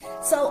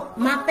So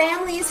my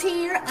family is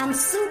here. I'm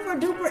super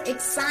duper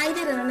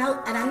excited, and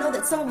I know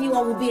that some of you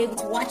all will be able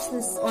to watch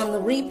this on the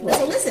replay.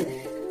 So listen,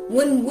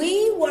 when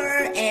we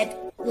were at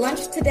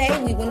lunch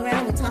today, we went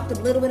around, we talked a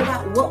little bit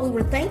about what we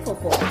were thankful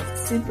for.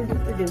 Super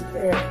duper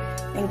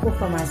duper thankful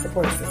for my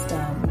support system,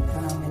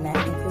 and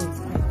that includes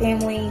my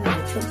family,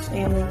 my church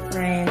family,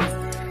 friends,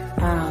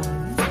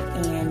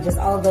 and just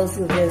all of those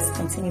who just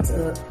continue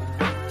to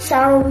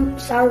shower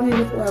me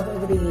with love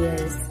over the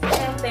years. I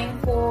am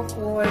thankful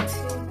for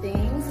two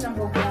things.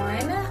 Number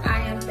one, I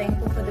am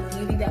thankful for the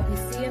beauty that we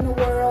see in the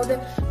world.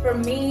 For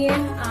me,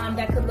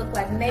 that could look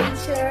like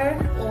nature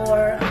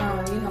or,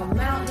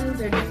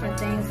 mountains or different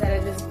things that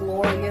are just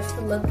glorious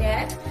to look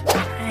at.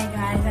 Hi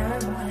guys,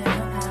 I'm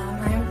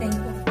Ivana. I am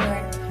thankful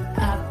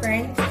for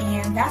friends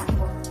and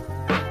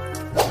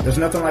basketball. There's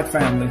nothing like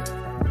family.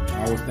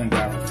 I always thank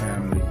God for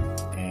family,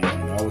 and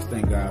I always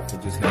thank God for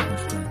just health and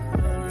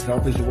strength.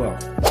 Health is your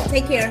wealth.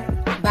 Take care.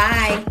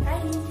 Bye.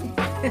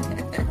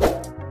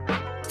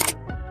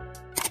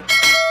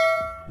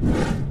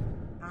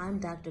 I'm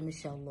Dr.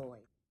 Michelle Lloyd.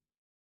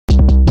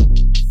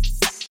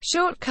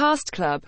 Shortcast Club.